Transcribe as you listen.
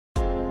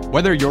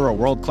Whether you're a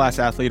world-class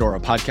athlete or a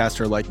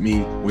podcaster like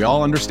me, we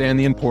all understand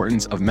the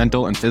importance of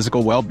mental and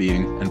physical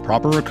well-being and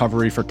proper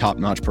recovery for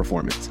top-notch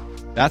performance.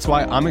 That's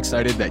why I'm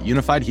excited that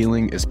Unified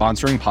Healing is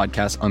sponsoring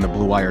podcasts on the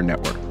Blue Wire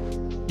Network.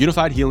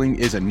 Unified Healing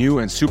is a new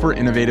and super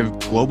innovative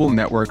global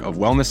network of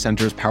wellness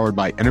centers powered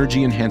by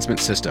Energy Enhancement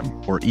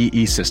System, or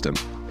EE System.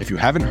 If you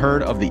haven't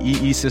heard of the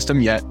EE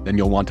System yet, then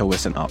you'll want to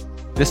listen up.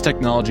 This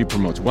technology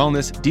promotes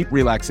wellness, deep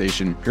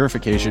relaxation,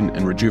 purification,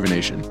 and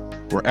rejuvenation.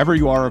 Wherever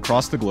you are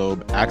across the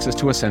globe, access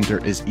to a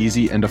center is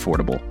easy and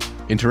affordable.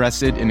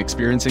 Interested in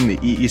experiencing the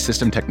EE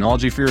System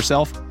technology for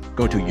yourself?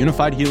 Go to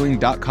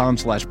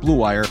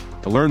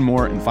unifiedhealing.com/bluewire to learn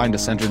more and find a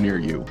center near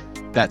you.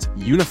 That's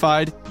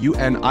unified,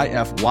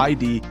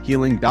 UNIFYD,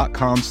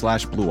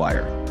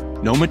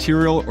 healing.com/bluewire. No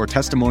material or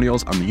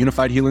testimonials on the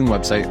Unified Healing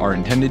website are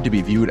intended to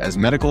be viewed as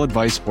medical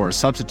advice or a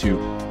substitute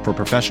for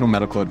professional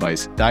medical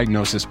advice,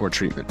 diagnosis, or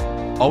treatment.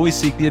 Always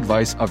seek the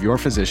advice of your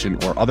physician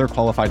or other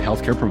qualified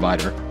healthcare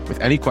provider with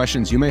any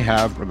questions you may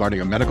have regarding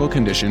a medical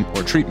condition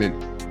or treatment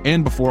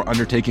and before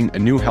undertaking a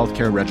new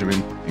healthcare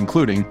regimen,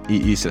 including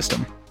EE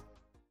System.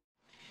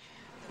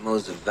 The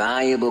most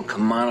valuable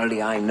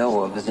commodity I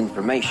know of is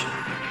information.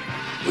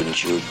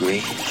 Wouldn't you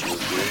agree?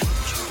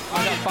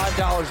 I got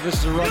 $5. This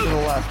is a run to the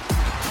left.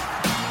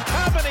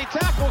 How many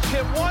tackles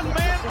can one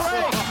man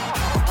break?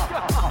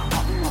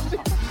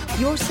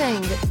 You're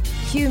saying that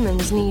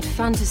humans need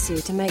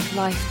fantasy to make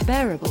life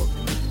bearable?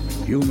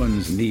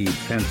 Humans need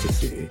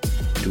fantasy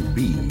to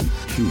be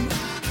human.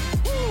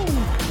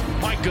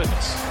 My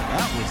goodness,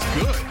 that was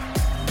good.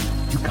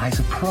 You guys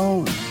are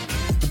pros.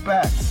 The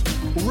best.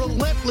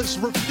 Relentless,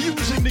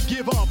 refusing to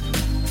give up.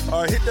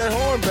 All right, hit that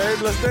horn,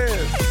 babe. Let's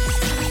dance.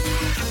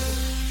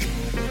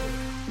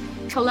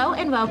 Hello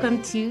and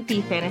welcome to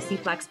the Fantasy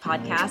Flex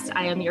podcast.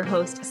 I am your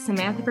host,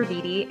 Samantha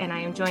Gravidi, and I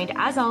am joined,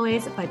 as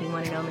always, by the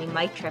one and only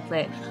Mike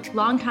Triplett,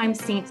 longtime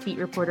Saints beat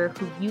reporter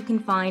who you can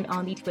find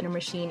on the Twitter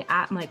machine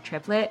at Mike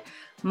Triplett.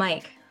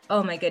 Mike,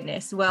 oh my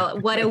goodness. Well,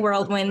 what a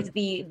whirlwind.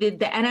 The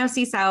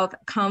NFC South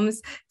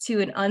comes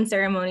to an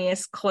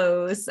unceremonious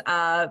close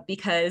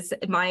because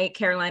my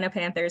Carolina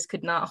Panthers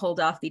could not hold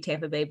off the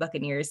Tampa Bay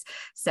Buccaneers.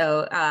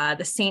 So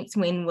the Saints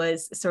win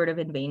was sort of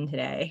in vain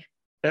today.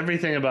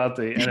 Everything about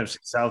the NFC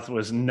South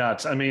was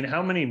nuts. I mean,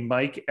 how many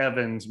Mike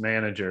Evans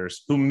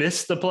managers who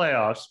missed the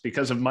playoffs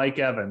because of Mike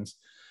Evans,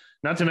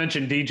 not to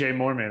mention DJ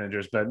Moore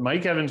managers, but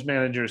Mike Evans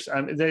managers,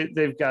 I mean,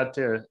 they've got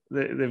to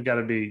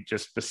be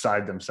just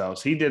beside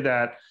themselves. He did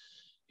that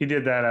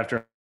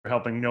after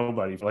helping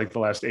nobody for like the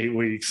last 8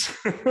 weeks.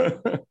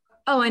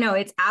 Oh, I know.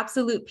 It's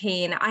absolute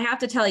pain. I have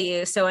to tell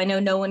you, so I know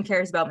no one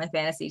cares about my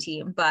fantasy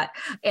team,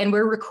 and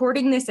we're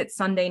recording this at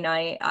Sunday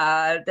night.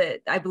 That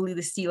I believe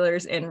the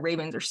Steelers and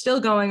Ravens are still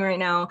going right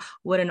now.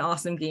 What an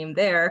awesome game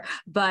there.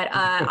 But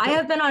I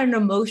have been on an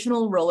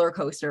emotional roller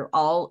coaster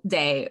all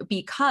day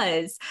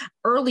because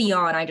early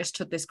on, I just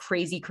took this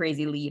crazy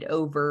lead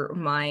over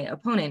my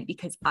opponent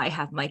because I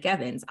have Mike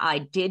Evans. I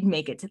did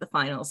make it to the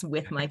finals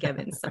with Mike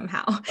Evans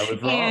somehow.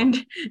 and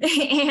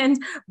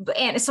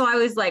so I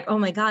was like, oh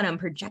my God, I'm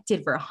projected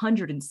for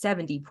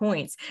 170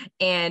 points.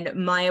 And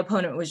my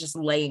opponent was just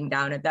laying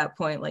down at that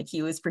point. Like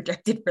he was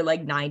projected for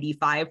like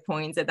 95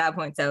 points at that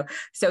point.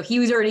 So he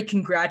was already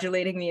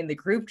congratulating me in the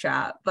group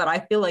chat, but I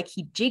feel like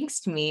he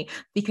jinxed me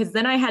because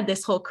then I had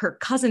this whole Kirk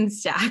Cousins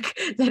stack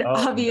that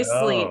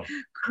obviously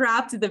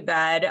crapped the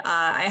bed.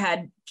 I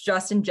had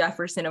Justin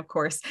Jefferson, of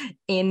course,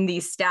 in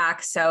the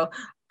stack. So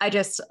I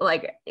just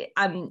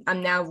I'm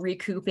now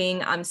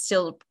recouping. I'm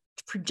still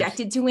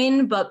projected to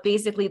win, but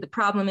basically the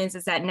problem is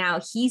that now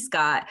he's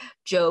got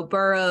Joe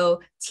Burrow,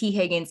 T.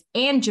 Higgins,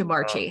 and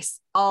Jamar Chase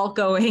all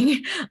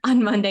going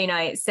on Monday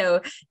night.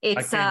 So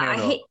it's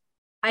I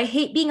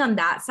hate being on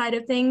that side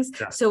of things.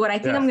 Yeah. So what I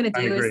think I'm going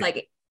to do is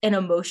like an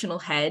emotional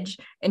hedge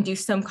and do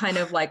some kind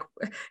of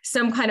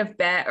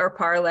bet or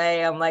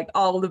parlay. I'm like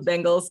all the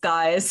Bengals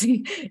guys,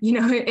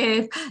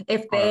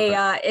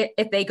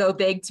 if they go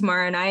big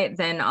tomorrow night,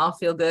 then I'll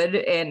feel good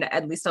and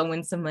at least I'll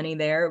win some money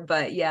there.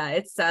 But yeah,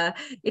 it's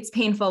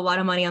painful. A lot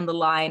of money on the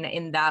line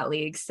in that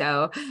league.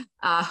 So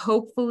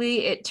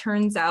hopefully it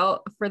turns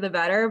out for the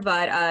better.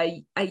 But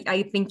I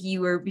think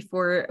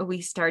before we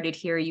started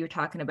here, you were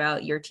talking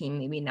about your team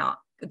maybe not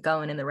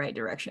going in the right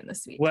direction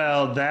this week.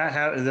 Well,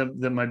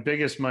 my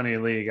biggest money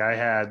league, I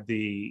had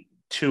the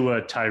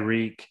Tua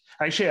Tyreek.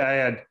 Actually,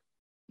 I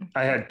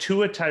had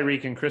Tua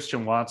Tyreek and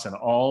Christian Watson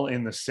all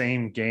in the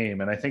same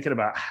game. And I think at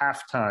about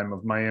halftime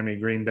of Miami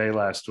Green Bay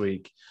last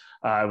week,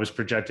 I was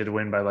projected to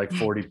win by like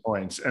 40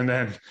 points. And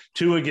then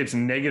Tua gets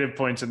negative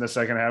points in the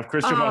second half.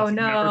 Christian Watson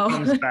never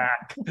comes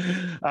back.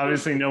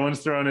 Obviously, no one's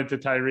throwing it to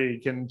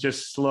Tyreek and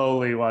just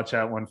slowly watch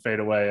that one fade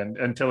away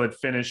until it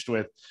finished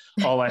with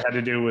all I had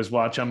to do was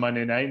watch on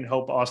Monday night and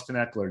hope Austin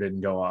Eckler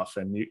didn't go off.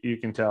 And you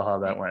can tell how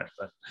that went.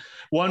 But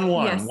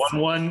 1-1. Yes.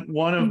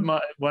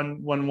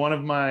 One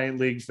of my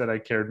leagues that I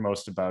cared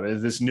most about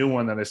is this new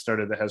one that I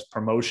started that has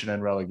promotion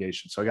and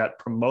relegation. So I got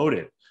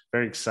promoted.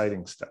 Very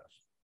exciting stuff.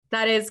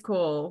 That is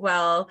cool.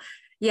 Well,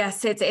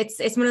 Yes,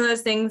 it's one of those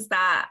things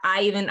that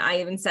I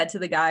even said to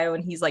the guy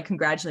when he's like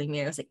congratulating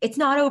me, I was like, it's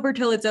not over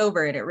till it's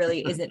over, and it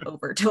really isn't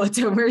over till it's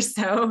over.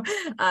 So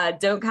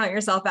don't count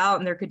yourself out,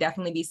 and there could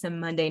definitely be some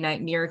Monday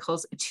night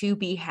miracles to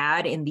be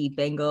had in the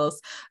Bengals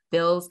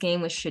Bills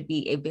game, which should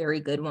be a very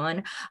good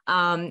one.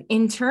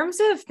 In terms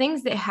of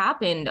things that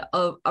happened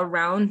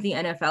around the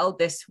NFL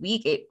this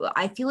week,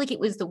 I feel like it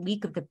was the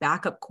week of the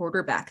backup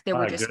quarterback. There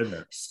were just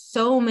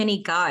so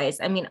many guys.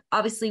 I mean,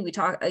 obviously we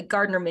talk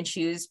Gardner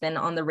Minshew's been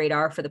on the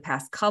radar for the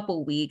past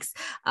couple weeks.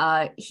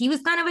 He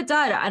was kind of a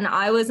dud, and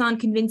I was on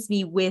Convince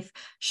Me with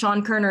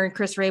Sean Kerner and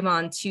Chris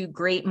Raymond, two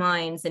great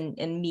minds, and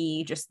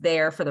me just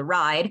there for the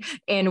ride.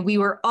 And we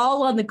were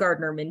all on the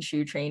Gardner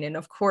Minshew train. And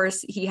of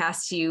course he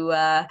has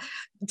to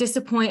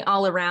disappoint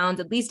all around.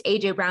 At least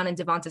AJ Brown and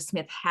Devonta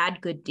Smith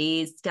had good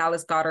days.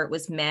 Dallas Goedert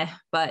was meh,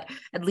 but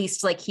at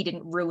least like he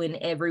didn't ruin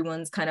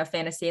everyone's kind of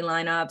fantasy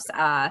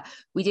lineups.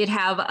 We did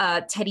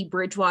have Teddy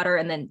Bridgewater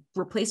and then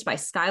replaced by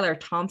Skylar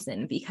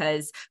Thompson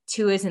because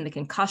Tua is in the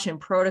concussion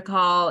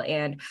protocol,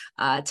 and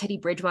Teddy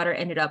Bridgewater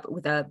ended up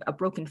with a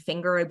broken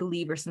finger, I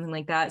believe, or something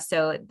like that.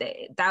 So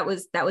that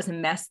was a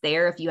mess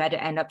there if you had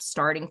to end up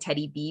starting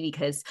Teddy B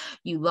because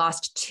you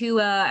lost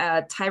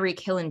Tua. Tyreek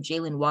Hill and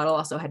Jalen Waddle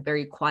also had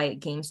very quiet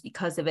games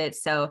because of it.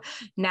 So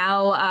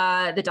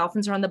now the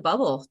Dolphins are on the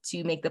bubble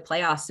to make the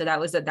playoffs. So that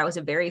was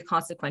a very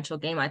consequential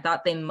game. I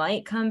thought they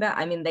might come back.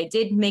 I mean, they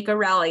did make a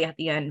rally at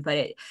the end, but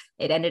it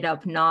ended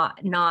up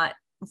not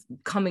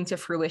coming to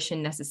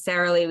fruition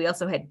necessarily. We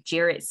also had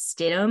Jarrett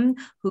Stidham,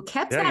 who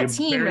kept that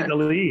team the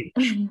lead.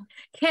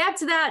 kept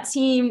that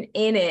team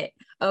in it.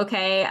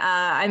 Okay.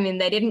 I mean,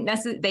 they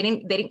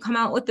didn't come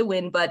out with the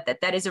win, but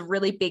that is a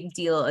really big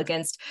deal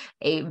against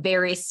a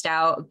very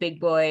stout big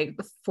boy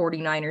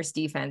 49ers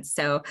defense.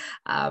 So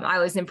I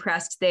was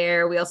impressed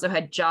there. We also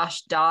had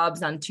Josh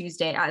Dobbs on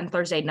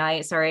Thursday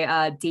night.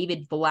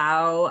 David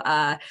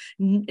Blau,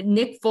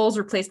 Nick Foles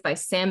replaced by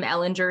Sam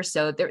Ellinger.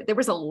 So there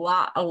was a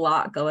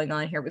lot going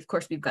on here. Of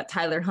course, we've got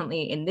Tyler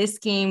Huntley in this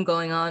game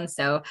going on.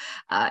 So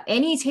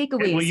any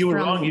takeaways? Well, you were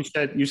wrong. You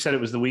said it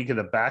was the week of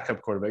the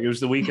backup quarterback. It was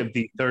the week of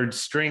the third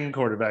string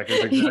quarterback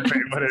is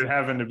exactly what it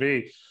happened to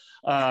be.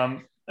 I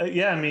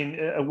mean,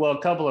 a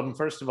couple of them.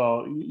 First of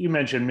all, you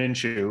mentioned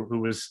Minshew,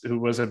 who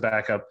was a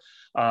backup.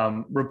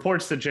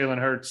 Reports that Jalen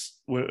Hurts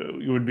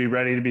would be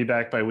ready to be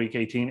back by week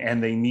 18,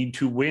 and they need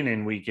to win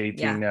in week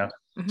 18 now.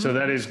 Mm-hmm. So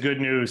that is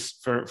good news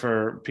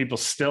for people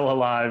still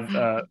alive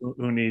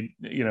who need,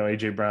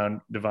 AJ Brown,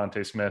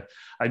 Devontae Smith.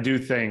 I do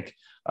think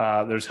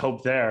there's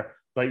hope there.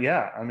 But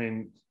yeah, I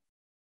mean,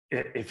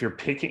 if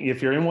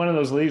you're in one of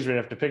those leagues where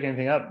you have to pick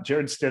anything up,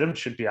 Jarrett Stidham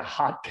should be a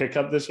hot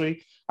pickup this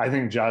week. I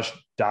think Josh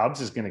Dobbs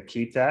is going to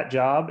keep that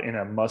job in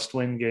a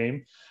must-win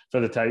game for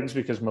the Titans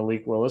because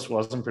Malik Willis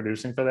wasn't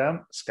producing for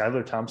them.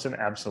 Skylar Thompson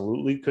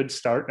absolutely could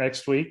start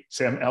next week.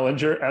 Sam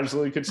Ellinger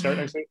absolutely could start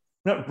next week.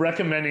 I'm not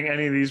recommending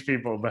any of these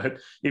people, but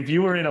if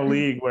you were in a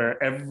league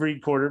where every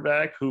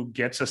quarterback who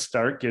gets a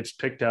start gets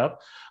picked up,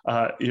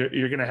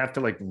 you're going to have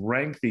to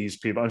rank these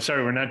people. I'm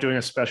sorry, we're not doing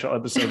a special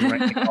episode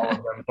ranking all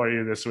of them for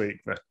you this week.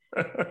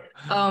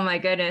 Oh my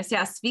goodness.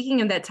 Yeah.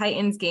 Speaking of that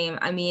Titans game,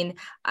 I mean,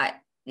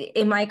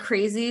 am I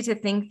crazy to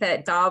think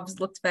that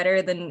Dobbs looked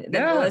better than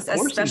Willis,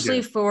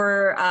 especially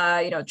for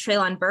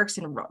Treylon Burks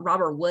and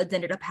Robert Woods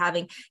ended up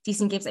having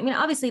decent games? I mean,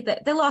 obviously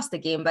they lost the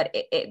game, but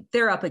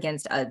they're up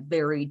against a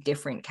very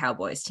different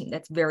Cowboys team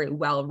that's very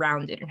well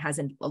rounded and has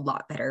a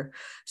lot better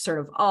sort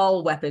of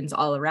all weapons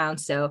all around.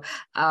 So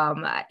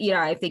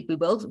I think we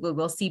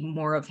will see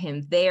more of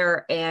him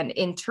there. And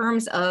in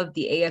terms of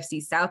the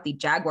AFC South, the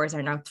Jaguars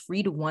are now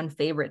 3-1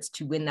 favorites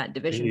to win that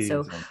division. Jeez.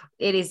 So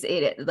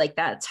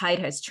that tide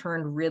has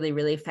turned really,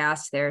 really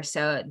fast there.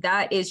 So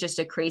that is just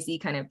a crazy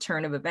kind of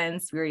turn of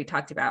events. We already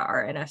talked about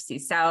our NFC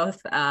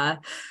South.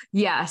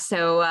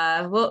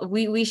 So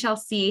we shall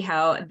see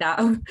how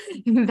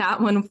that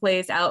one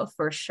plays out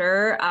for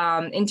sure.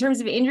 In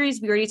terms of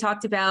injuries, we already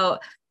talked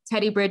about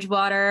Teddy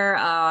Bridgewater,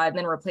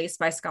 then replaced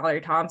by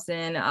Skylar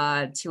Thompson.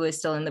 Tua is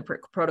still in the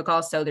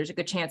protocol, so there's a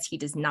good chance he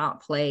does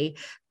not play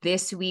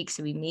this week.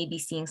 So we may be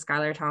seeing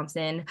Skylar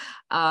Thompson.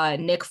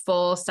 Nick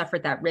Foles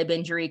suffered that rib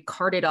injury,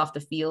 carted off the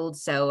field.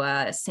 So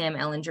Sam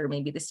Ellinger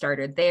may be the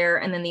starter there.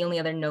 And then the only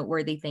other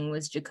noteworthy thing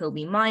was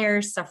Jacoby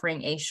Myers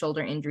suffering a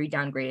shoulder injury,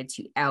 downgraded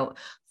to out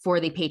for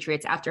the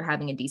Patriots after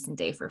having a decent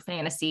day for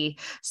fantasy.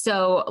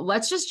 So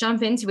let's just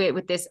jump into it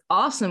with this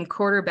awesome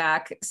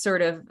quarterback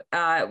sort of,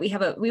 we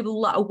have a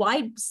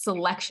wide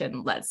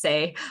selection, let's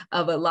say,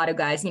 of a lot of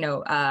guys,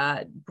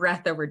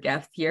 breadth over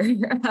depth here.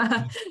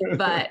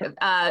 But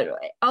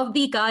of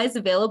the guys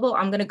available,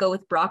 I'm going to go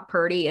with Brock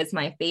Purdy as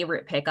my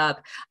favorite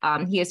pickup.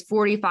 He is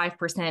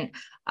 45%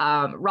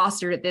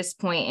 rostered at this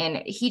point,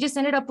 and he just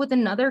ended up with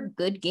another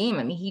good game.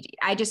 I mean,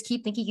 I just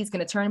keep thinking he's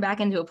going to turn back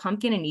into a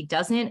pumpkin, and he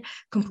doesn't.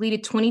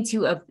 Completed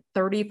 22 of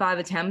 35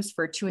 attempts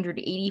for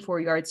 284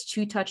 yards,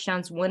 2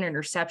 touchdowns, 1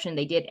 interception.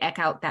 They did eke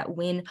out that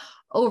win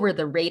over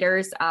the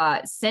Raiders.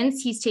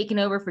 Since he's taken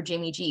over for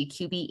Jimmy G,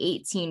 QB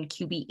 18,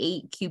 QB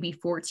 8, QB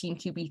 14,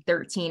 QB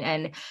 13,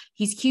 and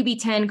he's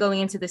QB 10 going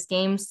into this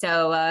game.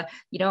 So,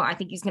 I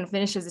think he's going to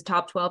finish as a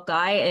top 12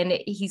 guy, and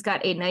he's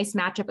got a nice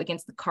matchup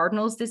against the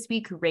Cardinals this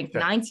week, who ranked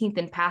 19th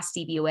in pass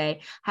DVOA,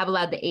 have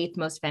allowed the 8th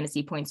most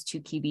fantasy points to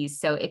QBs.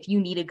 So if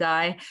you need a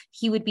guy,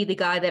 he would be the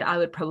guy that I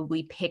would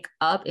probably pick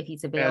up if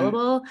he's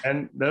available.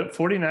 And the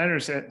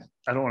 49ers,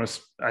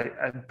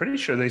 I'm pretty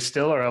sure they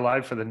still are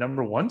alive for the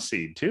number 1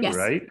 seed too, yes.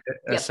 Right?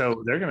 Yep.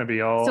 So they're going to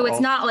be all. So it's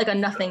not like a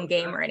nothing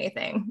game or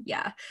anything.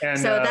 Yeah. And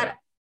so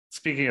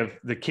speaking of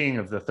the king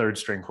of the 3rd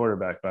string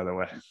quarterback, by the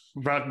way,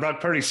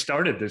 Brock Purdy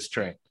started this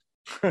train.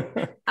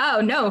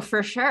 Oh no,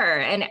 for sure.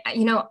 And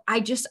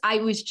I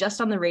was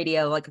just on the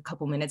radio like a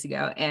couple minutes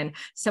ago, and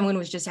someone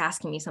was just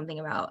asking me something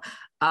about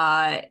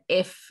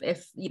if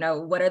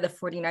what are the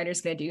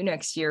 49ers going to do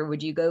next year?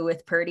 Would you go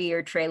with Purdy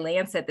or Trey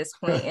Lance at this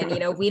point?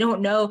 And we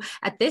don't know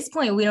at this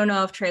point. We don't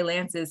know if Trey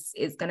Lance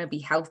is going to be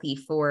healthy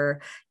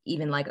for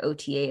even like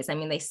OTAs. I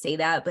mean, they say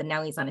that, but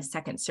now he's on his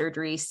 2nd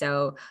surgery,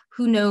 so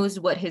who knows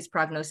what his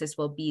prognosis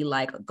will be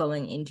like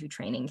going into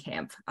training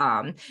camp.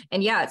 And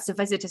yeah,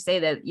 suffice it to say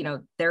that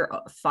they're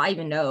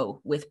 5-0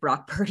 with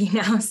Brock Purdy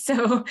now,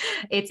 so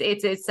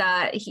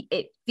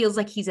it feels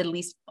like he's at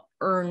least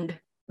earned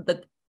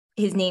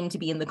his name to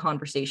be in the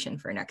conversation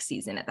for next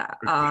season at that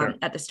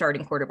at the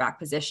starting quarterback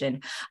position.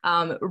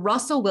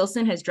 Russell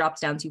Wilson has dropped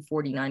down to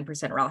 49%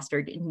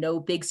 rostered. No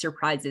big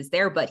surprises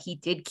there, but he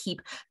did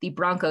keep the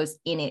Broncos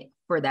in it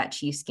for that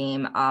Chiefs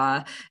game.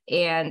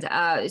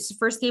 His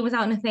first game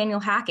without Nathaniel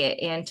Hackett,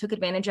 and took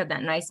advantage of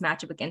that nice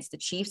matchup against the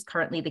Chiefs,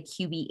 currently the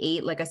QB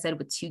 8, like I said,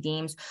 with 2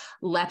 games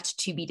left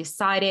to be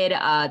decided.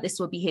 This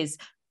will be his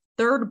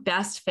 3rd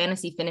best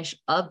fantasy finish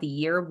of the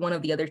year. One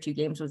of the other 2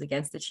 games was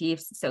against the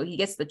Chiefs. So he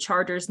gets the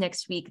Chargers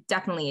next week.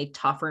 Definitely a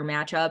tougher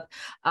matchup.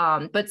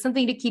 But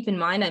something to keep in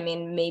mind, I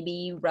mean,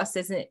 maybe Russ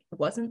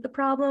wasn't the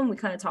problem. We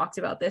kind of talked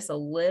about this a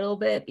little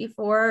bit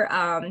before.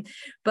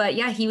 But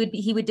yeah, he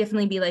would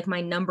definitely be like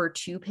my number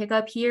 2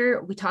 pickup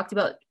here. We talked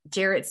about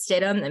Jarrett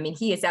Stidham. I mean,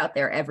 he is out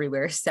there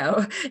everywhere.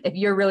 So if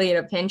you're really in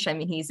a pinch, I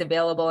mean, he's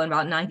available in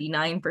about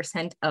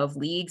 99% of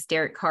leagues.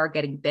 Derek Carr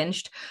getting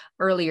benched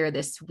earlier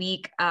this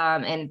week.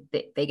 And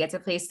they get to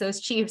face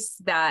those Chiefs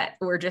that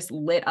were just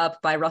lit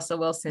up by Russell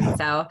Wilson.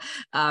 So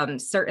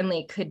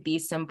certainly could be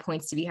some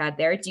points to be had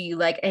there. Do you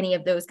like any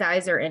of those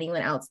guys or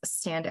anyone else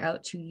stand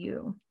out to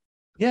you?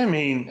 Yeah, I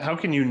mean, how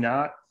can you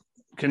not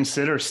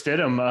consider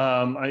Stidham?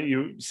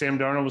 Sam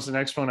Darnold was the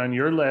next one on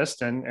your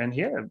list, and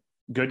he had a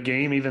good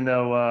game, even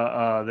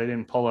though they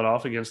didn't pull it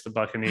off against the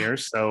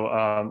Buccaneers.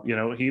 So,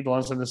 he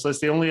belongs on this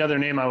list. The only other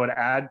name I would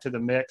add to the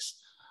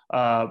mix,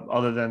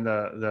 other than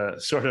the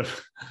sort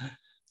of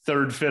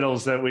third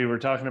fiddles that we were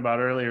talking about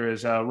earlier,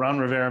 is Ron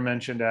Rivera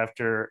mentioned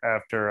after a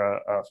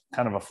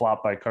kind of a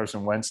flop by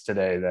Carson Wentz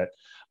today that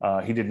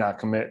he did not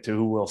commit to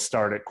who will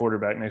start at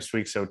quarterback next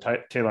week. So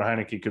Taylor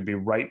Heineke could be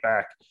right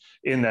back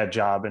in that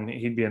job, and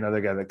he'd be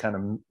another guy that kind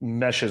of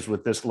meshes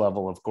with this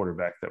level of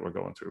quarterback that we're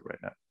going through right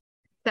now.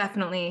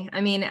 Definitely.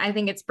 I mean, I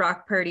think it's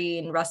Brock Purdy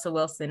and Russell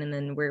Wilson, and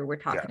then we're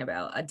talking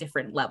about a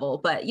different level.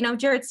 But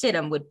Jarrett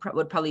Stidham would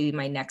probably be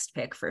my next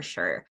pick for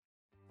sure.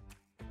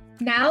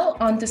 Now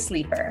on to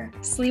Sleeper.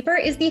 Sleeper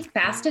is the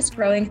fastest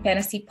growing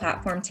fantasy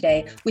platform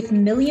today with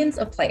millions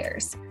of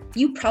players.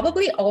 You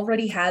probably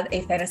already have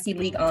a fantasy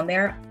league on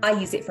there. I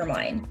use it for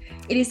mine.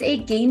 It is a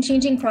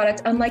game-changing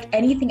product unlike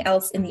anything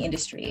else in the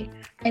industry.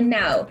 And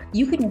now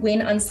you can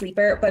win on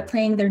Sleeper by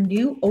playing their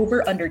new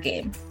over-under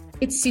game.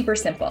 It's super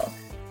simple.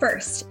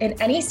 First,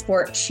 in any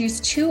sport,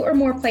 choose 2 or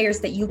more players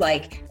that you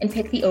like and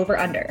pick the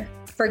over-under.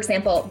 For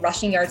example,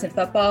 rushing yards in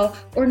football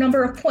or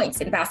number of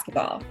points in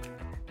basketball.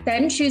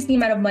 Then choose the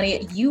amount of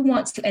money you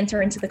want to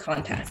enter into the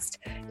contest.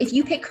 If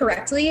you pick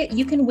correctly,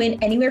 you can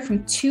win anywhere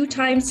from 2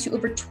 times to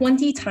over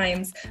 20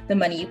 times the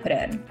money you put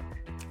in.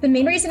 The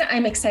main reason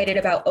I'm excited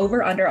about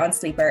Over Under on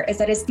Sleeper is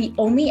that it's the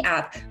only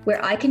app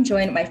where I can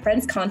join my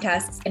friends'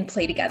 contests and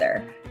play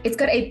together. It's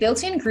got a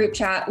built-in group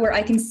chat where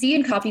I can see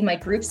and copy my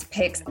group's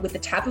picks with the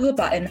tap of a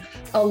button,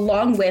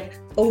 along with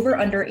Over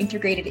Under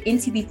integrated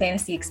into the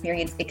fantasy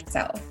experience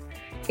itself.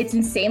 It's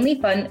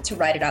insanely fun to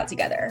ride it out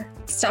together.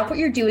 Stop what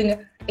you're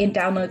doing and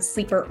download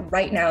Sleeper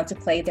right now to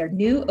play their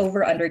new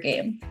over-under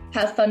game.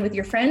 Have fun with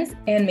your friends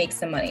and make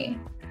some money.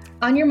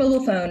 On your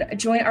mobile phone,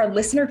 join our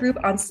listener group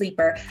on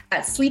Sleeper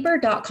at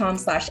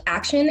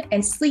sleeper.com/action,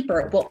 and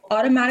Sleeper will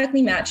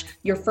automatically match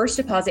your first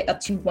deposit up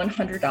to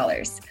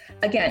 $100.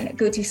 Again,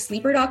 go to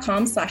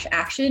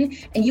sleeper.com/action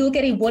and you will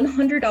get a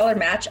 $100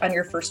 match on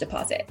your first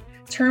deposit.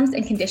 Terms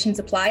and conditions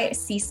apply.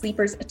 See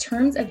Sleeper's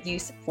terms of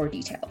use for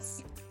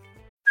details.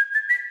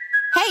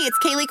 Hey, it's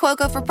Kaylee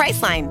Cuoco for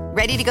Priceline.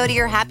 Ready to go to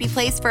your happy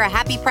place for a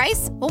happy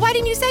price? Well, why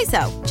didn't you say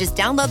so? Just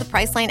download the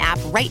Priceline app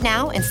right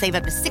now and save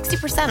up to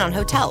 60% on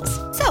hotels.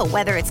 So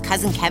whether it's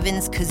Cousin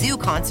Kevin's Kazoo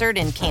Concert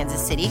in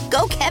Kansas City,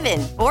 go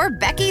Kevin, or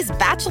Becky's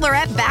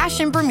Bachelorette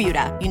Bash in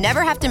Bermuda, you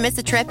never have to miss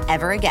a trip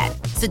ever again.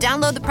 So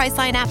download the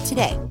Priceline app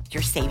today.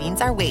 Your savings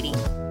are waiting.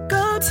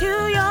 Go to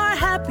your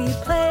happy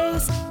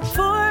place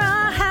for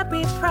a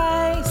happy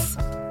price.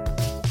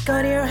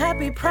 Go to your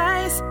happy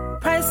price,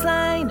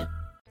 Priceline.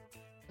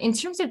 In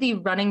terms of the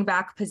running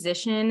back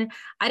position,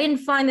 I didn't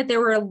find that there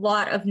were a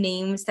lot of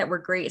names that were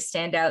great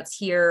standouts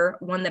here.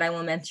 One that I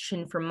will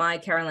mention from my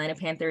Carolina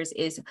Panthers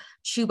is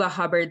Chuba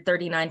Hubbard,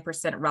 39%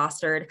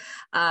 rostered.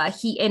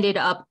 He ended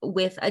up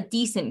with a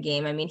decent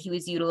game. I mean, he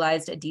was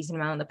utilized a decent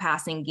amount in the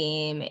passing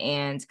game,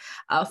 and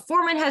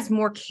Foreman has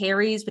more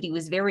carries, but he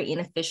was very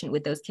inefficient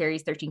with those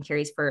carries, 13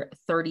 carries for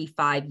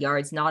 35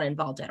 yards, not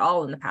involved at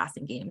all in the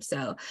passing game.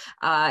 So,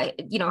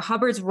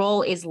 Hubbard's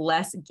role is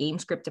less game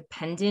script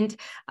dependent.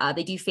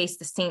 They do face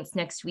the Saints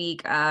next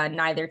week.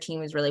 Neither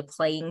team is really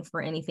playing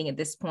for anything at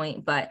this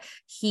point, but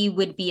he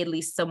would be at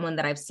least someone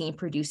that I've seen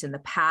produce in the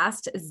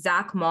past.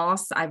 Zach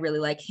Moss, I really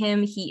like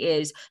him.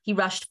 He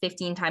rushed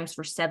 15 times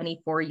for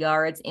 74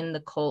 yards in the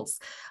Colts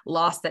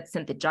loss that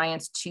sent the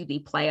Giants to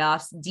the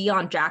playoffs.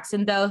 Deion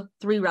Jackson, though,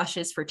 3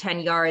 rushes for 10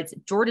 yards.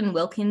 Jordan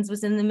Wilkins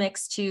was in the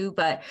mix too,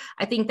 but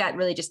I think that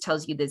really just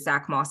tells you that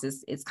Zach Moss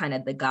is kind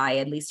of the guy,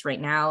 at least right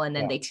now. And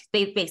then they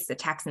face the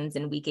Texans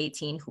in week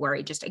 18, who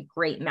are just a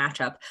great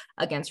matchup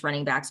against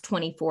running backs,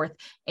 24th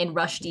in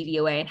rush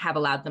DVOA, and have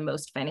allowed the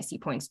most fantasy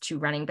points to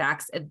running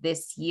backs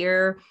this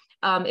year.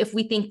 If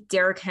we think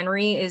Derrick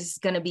Henry is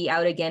going to be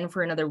out again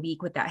for another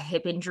week with that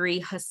hip injury,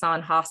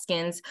 Hassan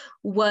Hoskins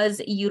was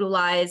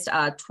utilized,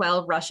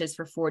 12 rushes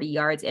for 40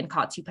 yards and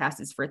caught 2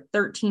 passes for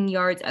 13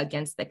 yards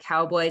against the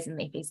Cowboys, and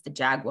they face the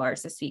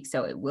Jaguars this week.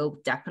 So it will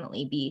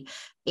definitely be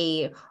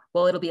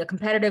it'll be a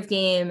competitive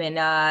game and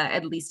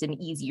at least an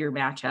easier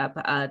matchup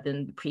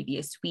than the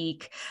previous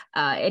week.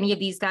 Any of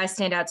these guys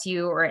stand out to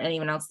you, or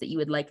anyone else that you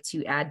would like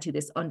to add to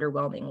this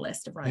underwhelming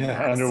list of running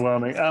backs?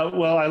 Underwhelming.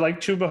 Well, I like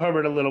Chuba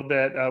Hubbard a little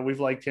bit. We've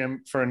liked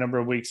him for a number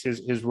of weeks.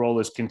 His role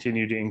has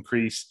continued to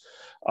increase.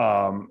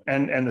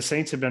 And the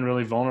Saints have been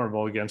really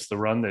vulnerable against the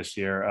run this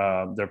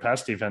year. Their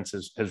pass defense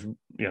has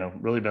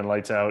really been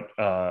lights out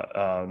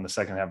in the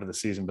second half of the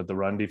season, but the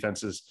run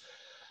defenses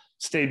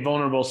stayed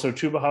vulnerable. So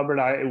Chuba Hubbard,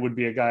 it would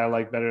be a guy I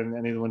like better than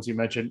any of the ones you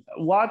mentioned.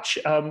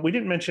 We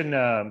didn't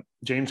mention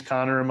James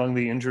Conner among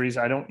the injuries.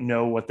 I don't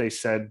know what they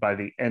said by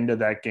the end of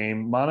that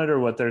game. Monitor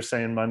what they're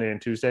saying Monday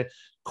and Tuesday.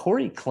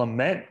 Corey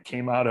Clement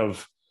came out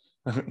of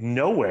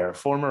nowhere,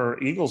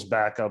 former Eagles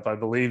backup, I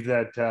believe,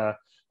 that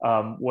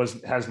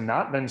has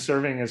not been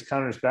serving as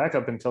Conner's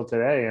backup until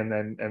today, and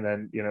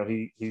then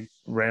he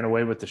ran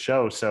away with the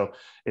show. So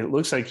it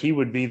looks like he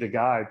would be the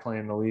guy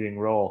playing the leading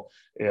role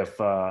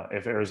if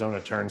Arizona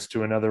turns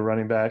to another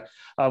running back.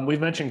 We've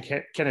mentioned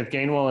Kenneth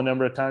Gainwell a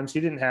number of times.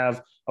 He didn't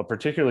have a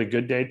particularly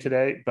good day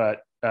today,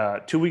 but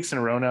 2 weeks in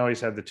a row now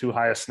he's had the 2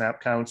 highest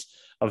snap counts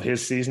of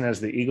his season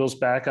as the Eagles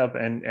backup,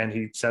 and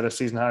he set a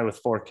season high with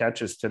 4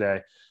 catches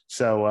today.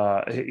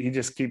 So he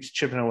just keeps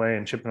chipping away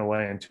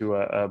into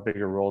a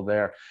bigger role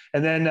there.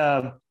 And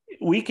then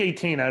week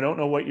 18, I don't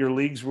know what your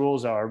league's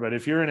rules are, but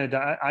if you're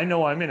I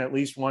know I'm in at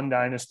least one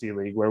dynasty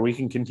league where we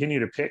can continue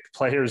to pick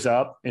players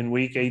up in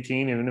week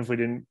 18, even if we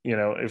didn't,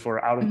 if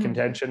we're out of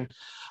contention.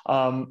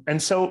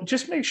 And so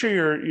just make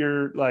sure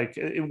you're like,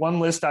 one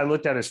list I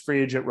looked at is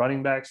free agent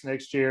running backs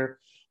next year,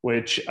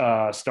 which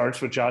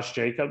starts with Josh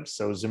Jacobs.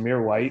 So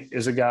Zamir White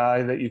is a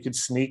guy that you could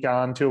sneak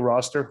on to a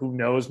roster. Who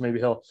knows? Maybe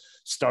he'll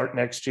start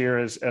next year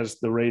as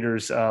the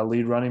Raiders'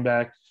 lead running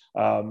back.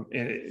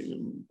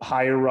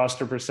 Higher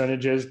roster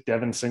percentages.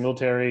 Devin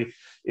Singletary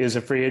is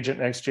a free agent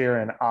next year.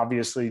 And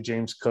obviously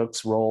James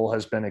Cook's role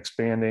has been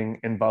expanding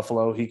in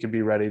Buffalo. He could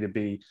be ready to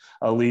be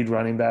a lead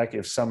running back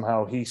if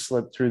somehow he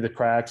slipped through the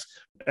cracks.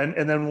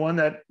 And then one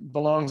that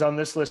belongs on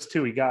this list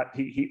too.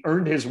 He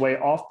earned his way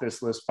off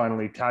this list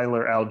finally,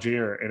 Tyler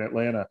Algier in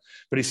Atlanta,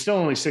 but he's still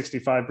only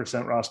 65%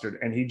 rostered,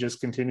 and he just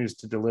continues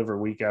to deliver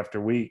week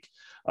after week.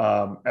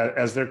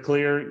 As they're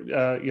clear,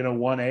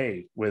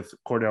 1A with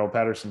Cordell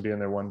Patterson being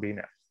their 1B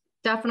now.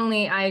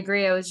 Definitely. I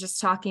agree. I was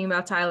just talking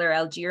about Tyler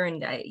Algier,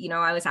 and,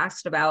 I was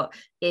asked about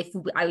if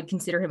I would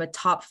consider him a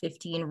top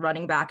 15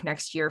 running back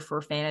next year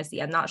for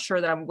fantasy. I'm not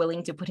sure that I'm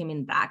willing to put him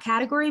in that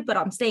category, but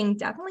I'm saying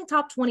definitely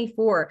top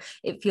 24.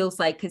 It feels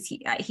like, because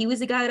he was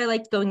a guy that I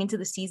liked going into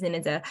the season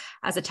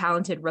as a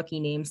talented rookie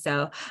name.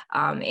 So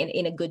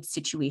in a good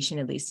situation,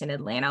 at least in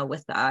Atlanta,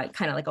 with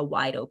kind of like a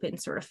wide open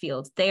sort of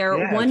field there.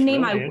 Yeah, one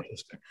name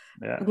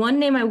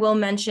I will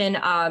mention,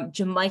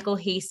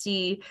 JaMycal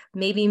Hasty,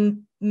 maybe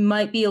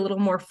might be a little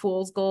more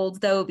fool's gold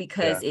though,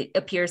 because it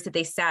appears that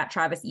they sat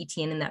Travis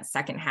Etienne in that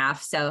second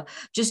half. So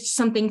just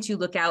something to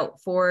look out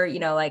for,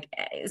 like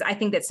I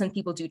think that some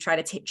people do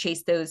try to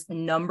chase those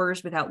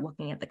numbers without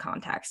looking at the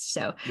context.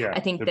 So I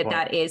think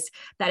that is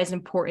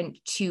important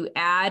to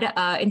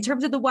add. In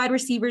terms of the wide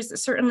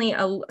receivers, certainly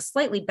a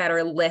slightly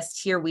better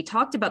list here. We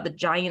talked about the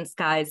Giants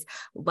guys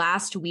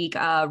last week,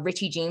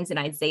 Richie James and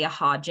Isaiah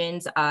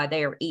Hodgins.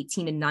 They are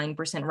 18 and 9%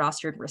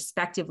 rostered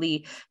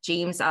respectively.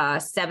 James,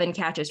 7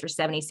 catches for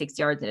 76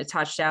 yards and a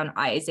touchdown.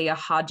 Isaiah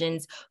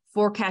Hodgins,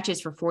 4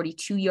 catches for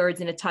 42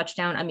 yards and a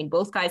touchdown. I mean,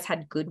 both guys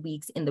had good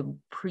weeks in the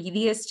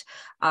previous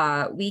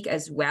week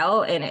as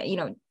well.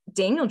 And,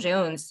 Daniel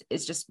Jones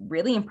is just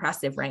really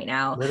impressive right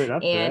now. Lit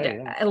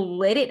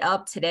it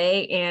up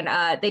today.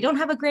 And they don't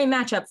have a great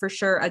matchup for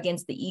sure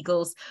against the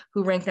Eagles,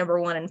 who rank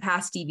number 1 in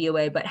pass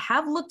DVOA, but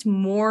have looked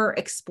more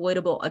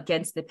exploitable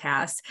against the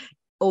pass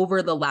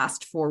over the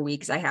last 4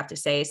 weeks, I have to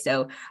say.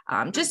 So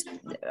just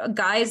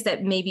guys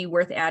that may be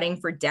worth adding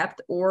for depth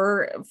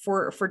or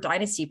for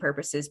dynasty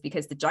purposes,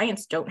 because the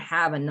Giants don't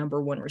have a number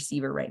 1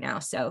 receiver right now.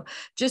 So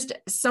just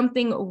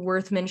something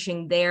worth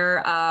mentioning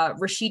there.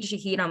 Rashid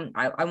Shaheed,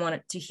 I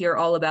wanted to hear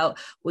all about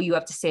what you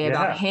have to say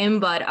about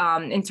him. But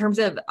in terms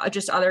of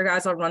just other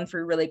guys, I'll run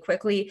through really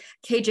quickly.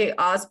 KJ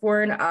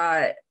Osborne,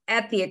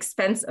 at the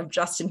expense of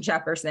Justin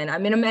Jefferson. I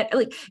mean,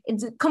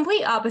 it's a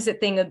complete opposite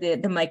thing of the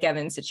Mike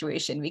Evans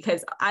situation,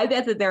 because I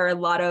bet that there are a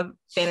lot of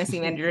fantasy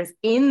managers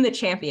in the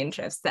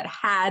championships that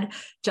had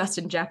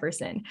Justin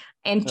Jefferson,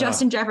 and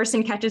Justin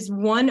Jefferson catches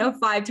 1 of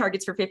 5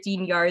 targets for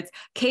 15 yards.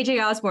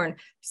 KJ Osborne,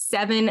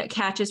 7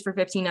 catches for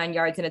 59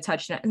 yards and a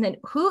touchdown. And then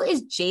who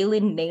is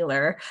Jalen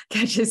Naylor?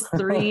 Catches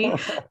 3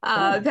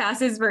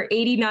 passes for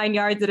 89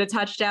 yards and a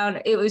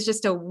touchdown. It was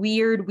just a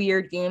weird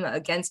game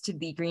against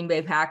the Green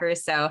Bay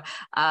Packers. So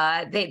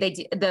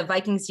the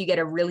Vikings, you get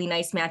a really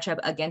nice matchup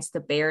against the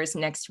Bears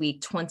next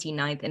week,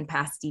 29th in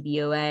pass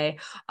DVOA.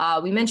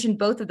 We mentioned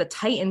both of the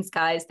Titans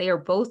guys. They are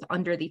both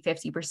under the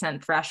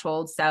 50%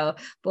 threshold. So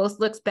both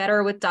looks better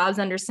with Dobbs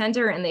under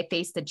center, and they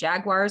face the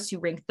Jaguars, who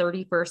rank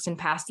 31st in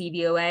pass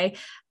DVOA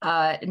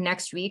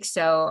next week.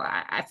 So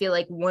I feel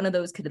like one of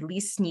those could at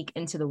least sneak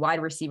into the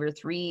wide receiver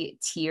 3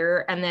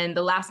 tier. And then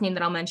the last name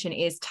that I'll mention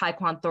is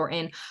Tyquan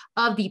Thornton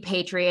of the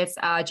Patriots.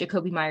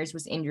 Jacoby Myers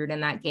was injured in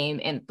that game,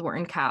 and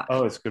Thornton caught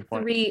that's a good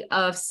point. 3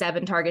 of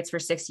 7 targets for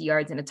 60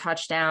 yards and a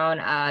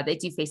touchdown. They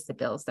do face the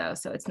Bills though,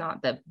 so it's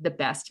not the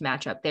best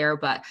matchup there.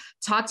 But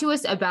talk to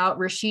us about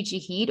Rashid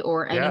Shaheed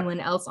or anyone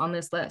else on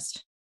this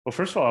list. Well,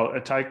 first of all,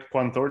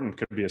 Tyquan Thornton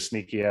could be a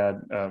sneaky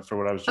ad for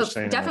what I was just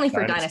saying. Definitely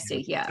for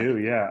Dynasty, He's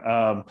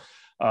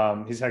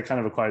had kind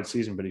of a quiet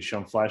season, but he's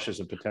shown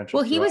flashes of potential.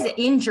 Well, he was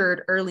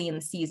injured early in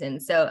the season,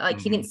 so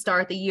he didn't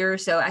start the year.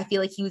 So I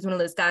feel like he was one of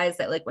those guys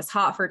that was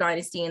hot for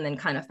Dynasty and then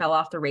kind of fell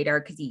off the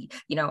radar because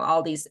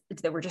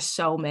there were just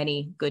so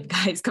many good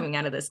guys coming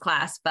out of this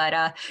class.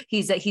 But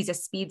he's a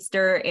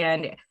speedster,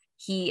 and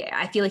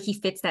I feel like he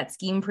fits that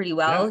scheme pretty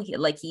well. Yeah.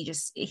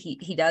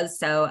 He does.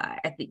 So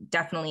I think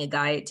definitely a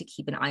guy to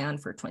keep an eye on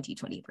for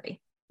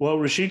 2023. Well,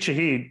 Rashid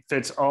Shaheed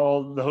fits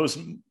all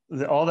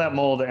that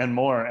mold and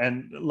more.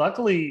 And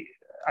luckily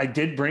I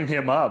did bring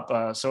him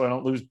up so I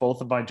don't lose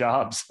both of my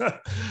jobs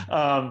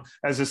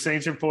as a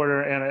Saints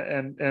reporter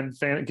and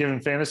giving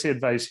fantasy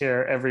advice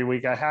here every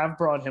week. I have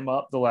brought him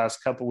up the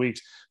last couple of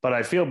weeks, but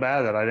I feel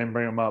bad that I didn't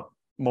bring him up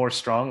more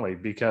strongly,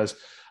 because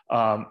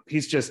he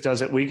just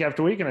does it week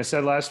after week. And I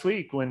said last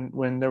week,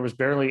 when there was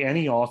barely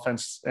any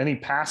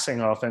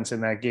passing offense in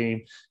that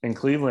game in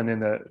Cleveland in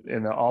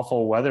the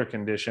awful weather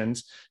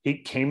conditions, he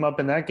came up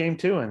in that game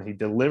too, and he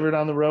delivered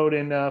on the road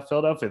in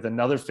Philadelphia with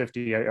another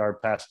 58-yard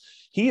pass.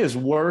 He is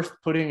worth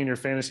putting in your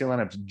fantasy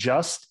lineups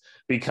just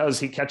because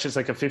he catches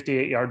like a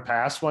 58-yard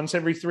pass once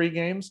every 3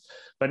 games.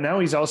 But now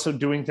he's also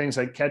doing things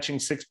like catching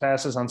 6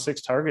 passes on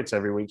 6 targets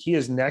every week. He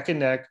is neck and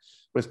neck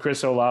with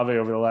Chris Olave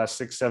over the last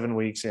 6-7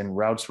 weeks in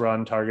routes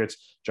run targets.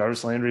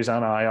 Jarvis Landry's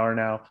on IR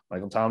now.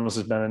 Michael Thomas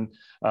has been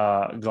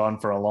gone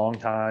for a long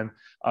time.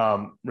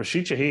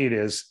 Rashid Shaheed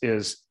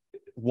is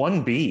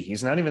 1B.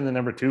 He's not even the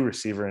number 2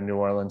 receiver in New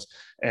Orleans.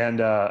 And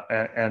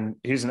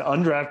he's an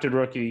undrafted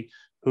rookie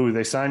who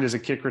they signed as a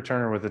kick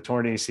returner with a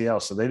torn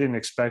ACL. So they didn't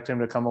expect him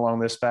to come along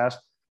this fast.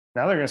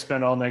 Now they're going to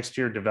spend all next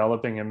year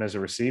developing him as a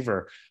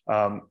receiver.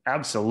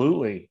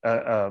 Absolutely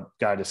a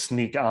guy to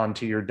sneak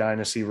onto your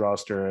dynasty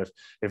roster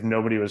if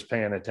nobody was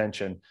paying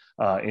attention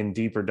in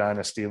deeper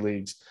dynasty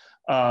leagues.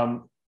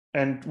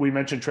 And we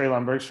mentioned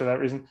Treylon Burks for that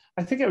reason.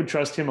 I think I would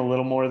trust him a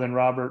little more than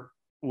Robert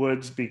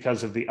Woods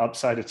because of the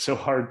upside. It's so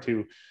hard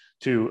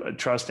to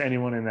trust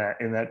anyone in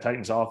that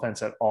Titans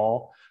offense at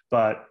all.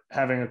 But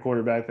having a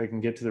quarterback that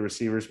can get to the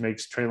receivers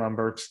makes Treylon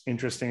Burks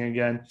interesting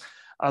again.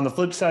 On the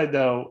flip side,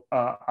 though,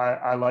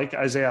 I like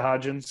Isaiah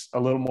Hodgins a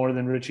little more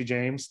than Richie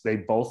James. They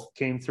both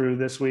came through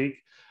this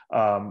week.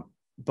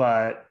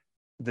 But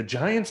the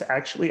Giants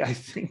actually, I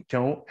think,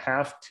 don't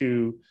have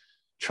to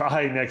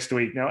try next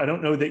week. Now, I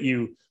don't know that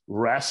you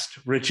rest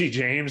Richie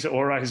James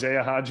or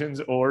Isaiah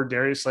Hodgins or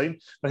Darius Slayton,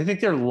 but I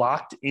think they're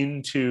locked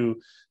into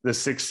the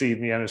 6th seed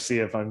in the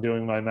NFC if I'm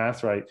doing my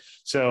math right.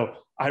 So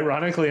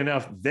ironically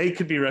enough, they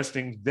could be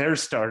resting their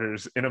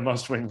starters in a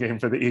must-win game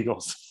for the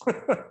Eagles.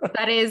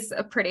 That is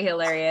pretty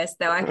hilarious,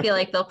 though. I feel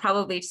like they'll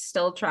probably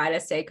still try to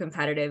stay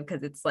competitive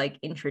because it's like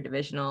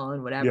intra-divisional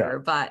and whatever.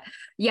 Yeah. But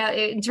yeah,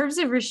 in terms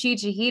of Rashid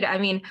Shaheed, I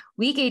mean,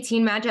 week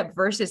 18 matchup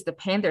versus the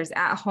Panthers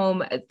at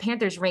home.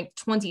 Panthers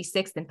ranked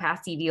 26th in pass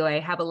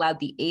DVOA, have allowed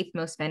the 8th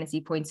most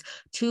fantasy points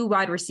to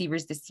wide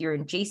receivers this year,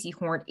 and JC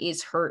Horn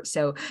is hurt,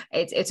 so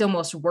it's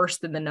almost worse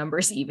than the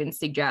numbers even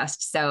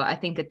suggest. So I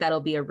think that'll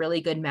be a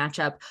really good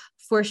matchup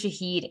for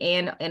Shaheed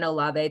and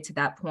Olave to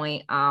that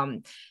point.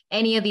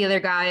 Any of the other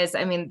guys,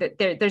 I mean,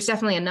 there's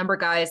definitely a number of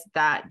guys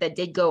that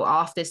did go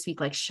off this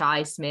week, like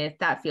Shi Smith.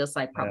 That feels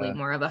like probably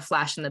more of a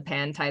flash in the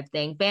pan type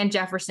thing. Van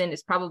Jefferson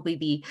is probably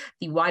the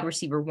wide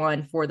receiver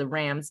one for the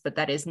Rams, but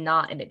that is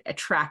not an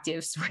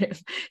attractive sort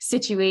of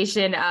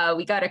situation.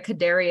 We got a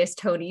Kadarius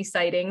Toney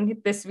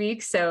sighting this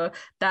week, so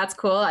that's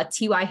cool. A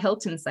T.Y.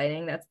 Hilton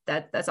sighting,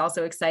 that's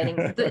also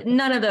exciting.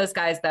 None of those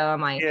guys, though,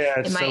 am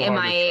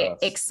I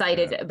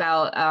excited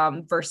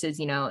about versus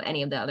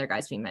any of the other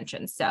guys we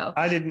mentioned. So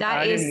I didn't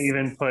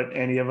even put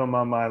any of them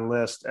on my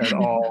list at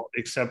all,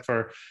 except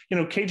for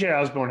KJ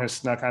Osborne has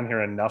snuck on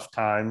here enough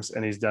times,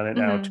 and he's done it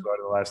now 2 out of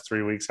the last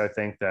 3 weeks. I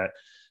think that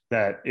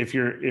if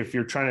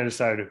you're trying to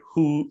decide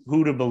who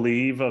to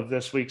believe of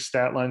this week's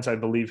stat lines, I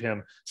believe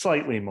him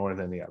slightly more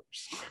than the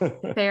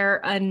others. Fair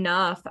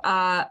enough.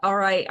 All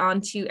right,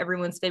 on to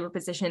everyone's favorite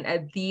position,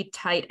 at the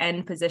tight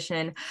end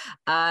position.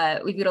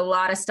 We've got a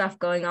lot of stuff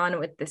going on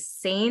with the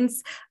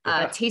Saints.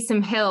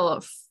 Taysom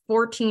Hill,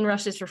 14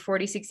 rushes for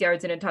 46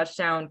 yards and a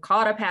touchdown,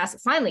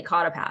 finally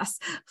caught a pass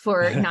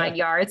for 9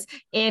 yards,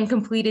 and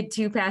completed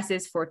 2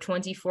 passes for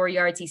 24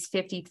 yards. He's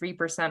 53%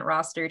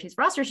 rostered. His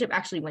rostership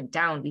actually went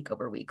down week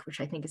over week, which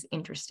I think is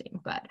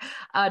interesting. But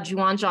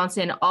Juwan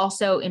Johnson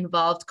also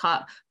involved,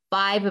 caught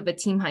 5 of a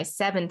team high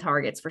 7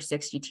 targets for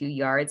 62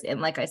 yards.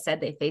 And like I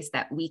said, they faced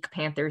that weak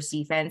Panthers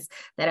defense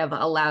that have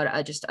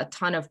allowed just a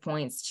ton of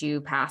points to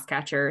pass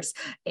catchers.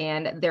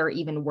 And they're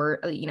even worse,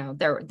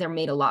 they're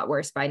made a lot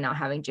worse by not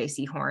having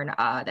JC Horn.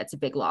 That's a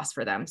big loss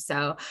for them.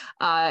 So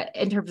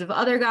in terms of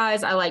other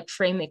guys, I like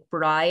Trey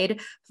McBride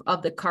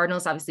of the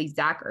Cardinals. Obviously,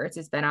 Zach Ertz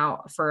has been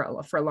out for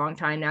a long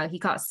time now. He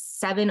caught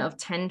 7 of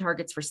 10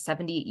 targets for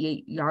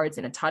 78 yards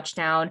and a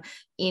touchdown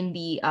in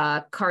the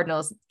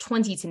Cardinals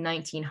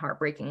 20-19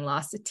 heartbreaking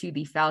loss to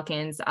the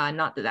Falcons.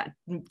 Not that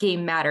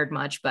game mattered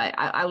much, but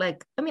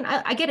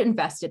I get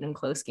invested in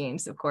close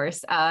games, of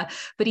course.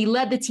 But he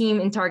led the team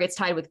in targets,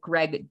 tied with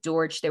Greg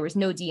Dortch. There was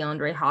no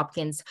DeAndre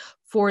Hopkins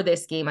for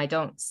this game. I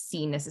don't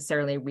see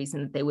necessarily a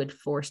reason that they would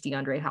force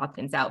DeAndre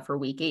Hopkins out for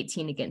week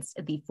 18 against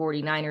the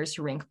 49ers,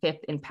 who rank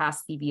 5th in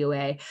pass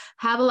DVOA,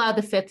 have allowed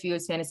the 5th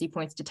fewest fantasy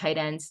points to tight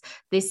ends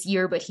this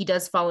year, but he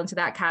does fall into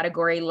that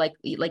category, like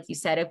you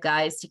said, of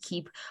guys to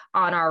keep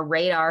on our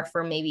radar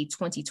for maybe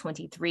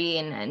 2023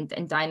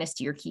 and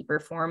dynasty or keeper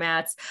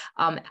formats.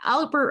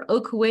 Albert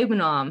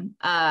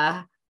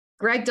Okwuegbunam,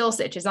 Greg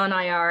Dulcich is on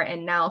IR,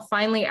 and now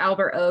finally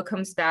Albert O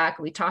comes back.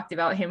 We talked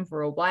about him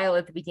for a while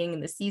at the beginning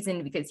of the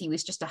season because he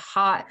was just a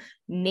hot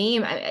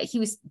name. He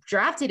was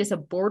drafted as a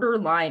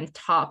borderline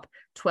top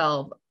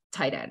 12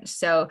 tight end.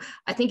 So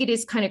I think it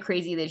is kind of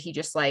crazy that he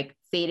just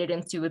faded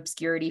into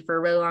obscurity for a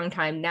really long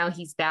time. Now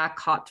he's back,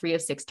 caught 3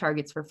 of 6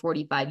 targets for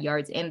 45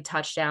 yards and a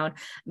touchdown.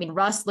 I mean,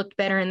 Russ looked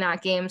better in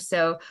that game.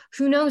 So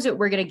who knows what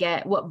we're going to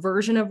get, what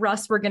version of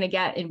Russ we're going to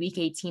get in week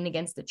 18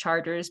 against the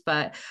Chargers.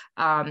 But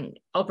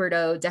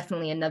Alberto,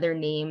 definitely another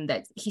name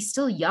that he's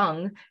still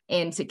young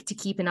and to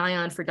keep an eye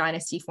on for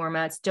dynasty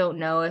formats. Don't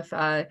know if,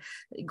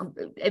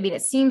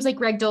 it seems like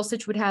Greg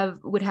Dulcich would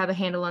have a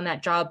handle on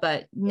that job,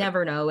 but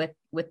never know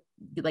with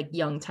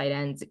young tight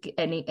ends,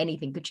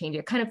 anything could change.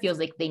 It kind of feels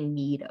like they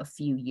need a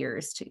few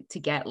years to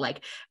get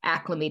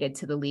acclimated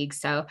to the league.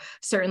 So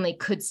certainly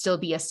could still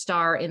be a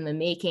star in the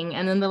making.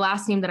 And then the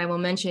last name that I will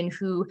mention,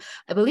 who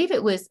I believe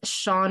it was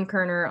Sean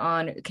Kerner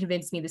on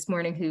Convince Me this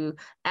morning, who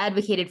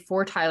advocated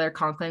for Tyler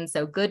Conklin.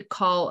 So good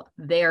call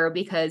there,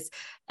 because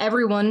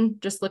everyone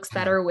just looks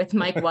better with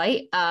Mike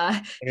White.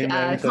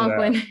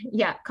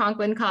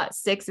 Conklin caught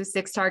 6 of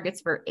 6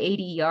 targets for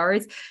 80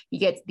 yards. You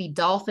get the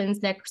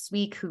Dolphins next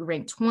week, who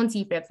ranked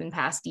 25th in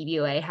pass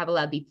DVOA, have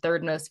allowed the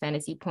 3rd most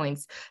fantasy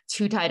points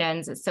to tight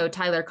ends. So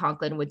Tyler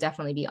Conklin would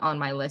definitely be on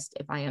my list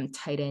if I am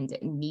tight end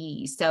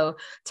needy. So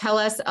tell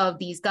us of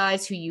these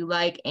guys who you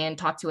like and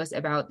talk to us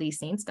about these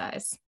Saints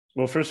guys.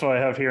 Well, first of all, I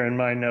have here in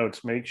my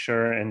notes, make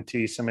sure and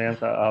tee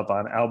Samantha up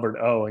on Albert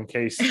O in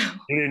case you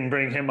didn't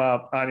bring him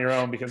up on your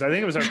own, because I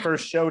think it was our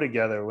first show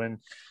together when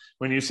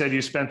you said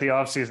you spent the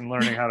offseason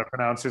learning how to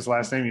pronounce his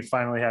last name. You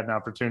finally had an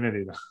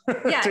opportunity to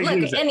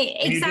use it.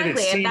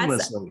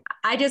 Exactly.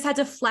 I just had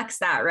to flex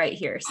that right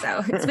here.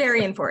 So it's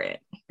very important.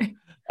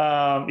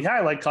 Yeah,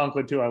 I like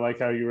Conklin too. I like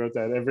how you wrote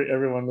that.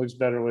 Everyone looks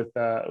better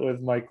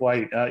with Mike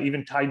White.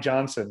 Even Ty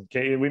Johnson.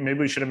 Maybe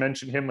we should have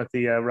mentioned him with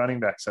the running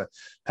backs,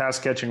 pass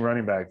catching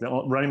running back. The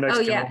running backs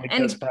can only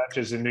catch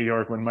patches in New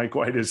York when Mike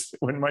White is a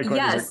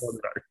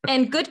quarterback.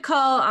 And good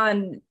call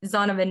on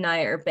Zonovan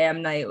Knight or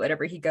Bam Knight,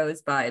 whatever he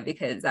goes by,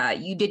 because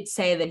you did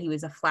say that he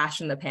was a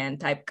flash in the pan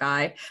type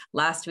guy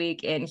last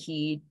week, and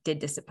he did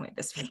disappoint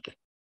this week.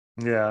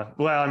 Yeah,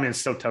 well, I mean,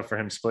 it's so tough for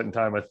him splitting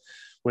time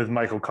with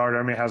Michael Carter.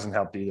 I mean, it hasn't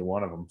helped either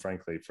one of them,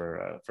 frankly,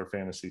 for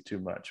fantasy too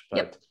much.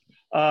 But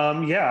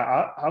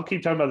I'll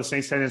keep talking about the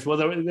Saints tight ends. Well,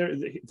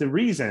 the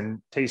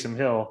reason Taysom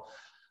Hill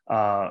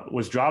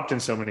was dropped in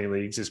so many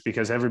leagues is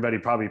because everybody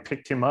probably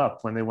picked him up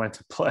when they went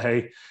to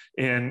play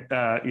in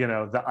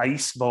the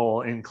Ice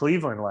Bowl in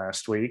Cleveland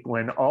last week,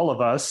 when all of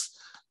us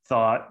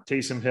thought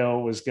Taysom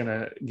Hill was going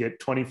to get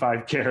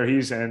 25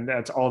 carries, and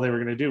that's all they were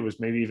going to do was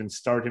maybe even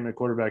start him at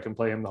quarterback and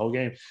play him the whole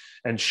game.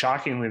 And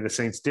shockingly, the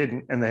Saints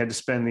didn't, and they had to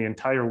spend the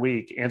entire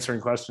week answering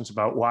questions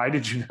about why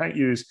did you not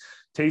use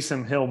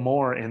Taysom Hill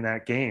more in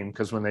that game?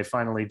 Because when they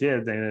finally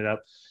did, they ended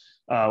up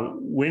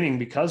winning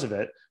because of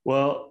it.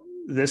 Well,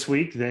 this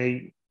week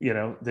they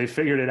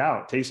figured it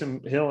out.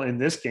 Taysom Hill in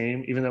this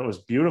game, even though it was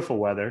beautiful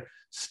weather,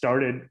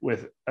 started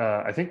with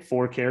I think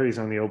 4 carries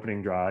on the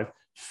opening drive,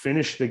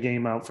 finished the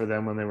game out for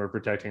them when they were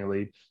protecting a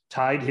lead,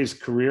 tied his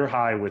career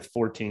high with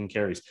 14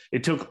 carries.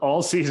 It took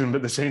all season,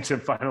 but the Saints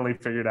have finally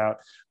figured out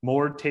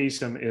more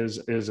Taysom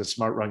is a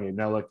smart run game.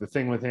 Now, look, the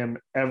thing with him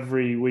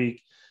every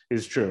week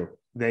is true.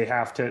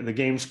 The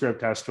game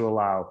script has to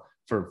allow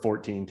for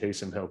 14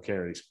 Taysom Hill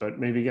carries, but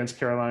maybe against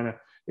Carolina,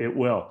 it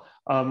will.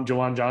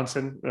 Juwan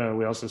Johnson,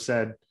 we also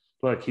said,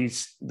 look,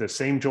 he's the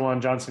same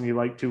Juwan Johnson you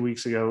liked 2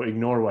 weeks ago.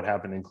 Ignore what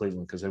happened in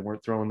Cleveland because they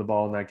weren't throwing the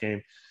ball in that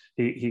game.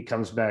 He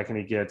comes back and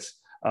he gets,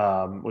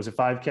 was it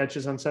 5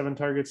 catches on 7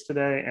 targets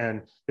today?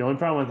 And the only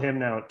problem with him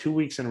now, 2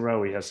 weeks in a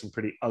row, he has some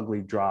pretty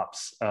ugly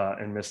drops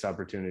and missed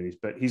opportunities,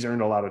 but he's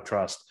earned a lot of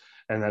trust,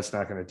 and that's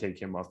not going to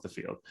take him off the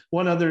field.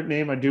 One other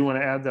name I do want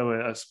to add,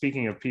 though,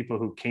 speaking of people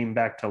who came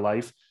back to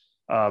life,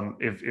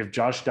 if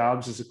Josh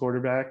Dobbs is a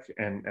quarterback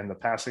and the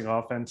passing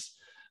offense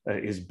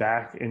is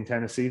back in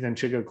Tennessee, then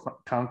Chig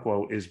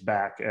Okonkwo is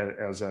back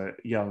as a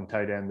young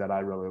tight end that I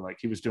really like.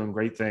 He was doing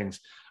great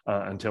things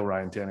until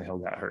Ryan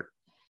Tannehill got hurt.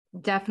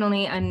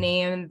 Definitely a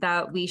name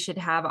that we should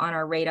have on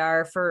our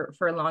radar for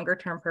longer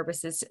term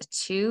purposes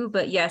too.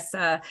 But yes,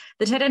 the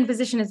tight end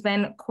position has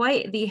been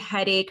quite the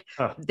headache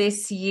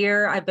this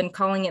year. I've been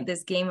calling it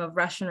this game of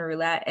Russian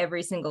roulette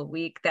every single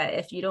week, that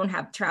if you don't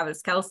have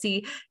Travis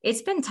Kelce,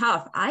 it's been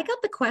tough. I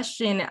got the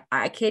question,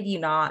 I kid you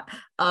not,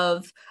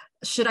 of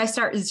should I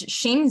start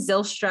Shane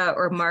Zylstra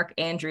or Mark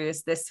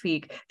Andrews this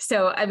week?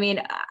 So, I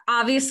mean,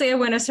 obviously I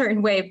went a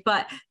certain way,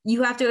 but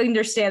you have to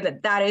understand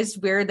that is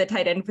where the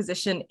tight end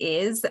position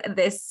is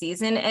this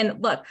season.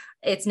 And look,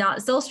 it's not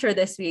Zylstra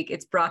this week,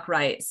 it's Brock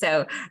Wright.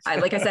 So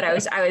like I said, I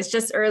was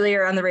just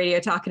earlier on the radio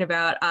talking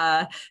about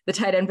the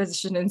tight end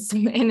position, and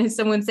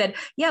someone said,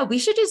 yeah, we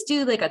should just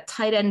do like a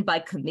tight end by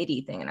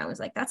committee thing. And I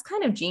was like, that's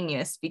kind of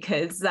genius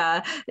because,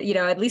 at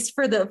least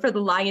for the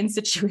Lions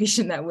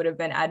situation, that would have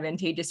been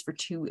advantageous for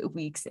 2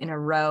 weeks in a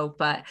row.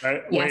 But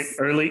yes.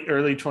 Wait,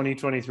 early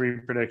 2023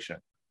 prediction.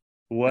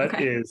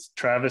 What is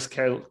Travis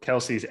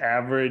Kelce's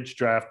average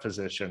draft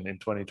position in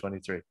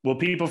 2023? Will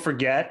people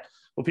forget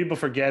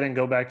and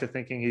go back to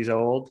thinking he's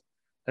old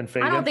and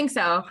fade? I don't think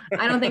so.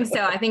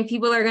 I think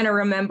people are going to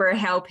remember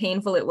how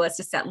painful it was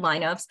to set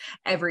lineups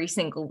every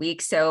single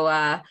week. So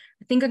I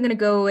think I'm going to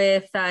go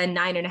with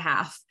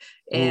 9.5.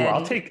 Ooh,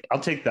 I'll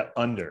take the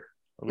under.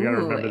 We got to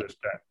remember this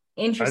bet.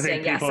 Interesting.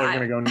 I think people are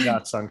going to go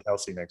nuts on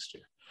Kelce next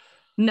year.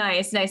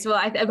 Nice. Well,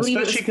 I believe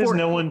especially because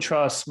no one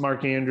trusts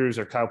Mark Andrews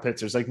or Kyle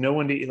Pitts. There's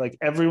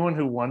everyone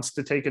who wants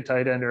to take a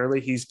tight end early.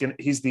 He's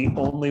the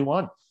only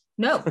one.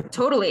 No,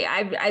 totally.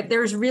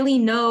 There's really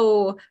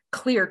no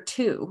clear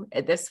 2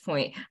 at this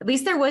point. At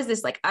least there was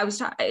this, I was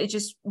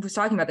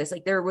talking about this.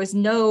 There was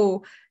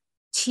no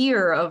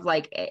tier of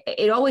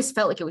it always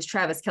felt like it was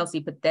Travis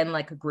Kelce, but then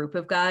a group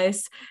of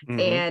guys,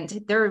 and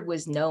there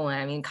was no one.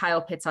 I mean,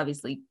 Kyle Pitts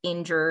obviously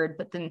injured,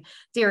 but then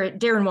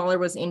Darren Waller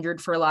was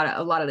injured for a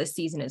lot of the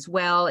season as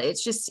well.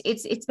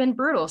 It's been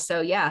brutal.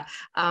 So yeah,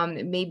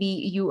 maybe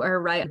you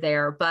are right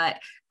there, but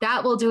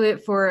that will do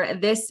it for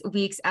this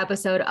week's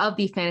episode of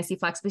the Fantasy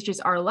Flex, which is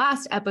our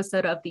last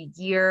episode of the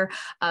year,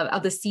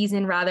 of the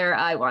season, rather.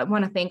 I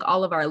want to thank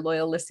all of our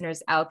loyal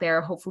listeners out there.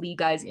 Hopefully you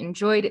guys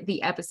enjoyed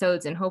the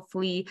episodes, and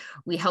hopefully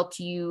we helped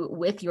you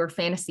with your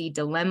fantasy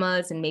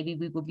dilemmas, and maybe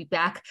we will be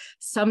back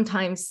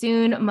sometime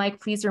soon. Mike,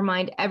 please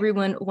remind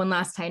everyone one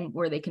last time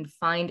where they can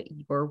find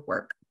your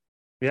work.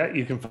 Yeah,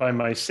 you can find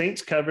my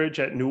Saints coverage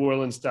at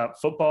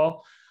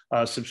neworleans.football.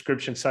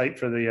 Subscription site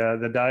for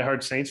the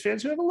diehard Saints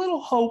fans who have a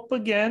little hope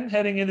again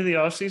heading into the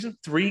offseason.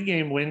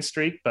 3-game win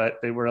streak, but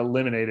they were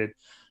eliminated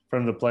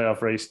from the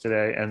playoff race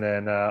today. And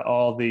then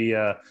all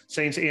the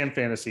Saints and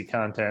fantasy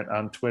content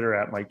on Twitter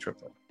at Mike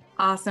Triplett.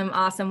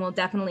 Awesome. We'll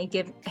definitely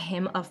give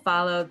him a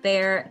follow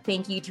there.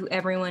 Thank you to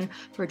everyone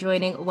for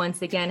joining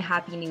once again.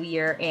 Happy New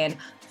Year, and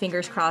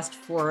fingers crossed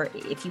for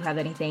if you have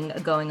anything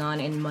going on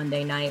in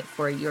Monday night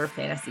for your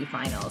fantasy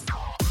finals.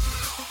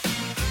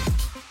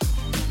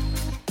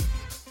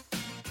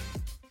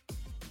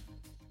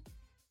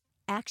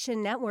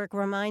 Action Network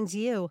reminds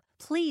you,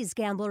 please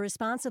gamble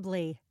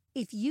responsibly.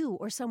 If you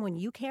or someone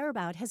you care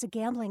about has a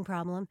gambling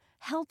problem,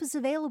 help is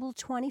available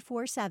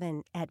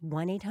 24/7 at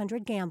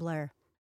 1-800-GAMBLER.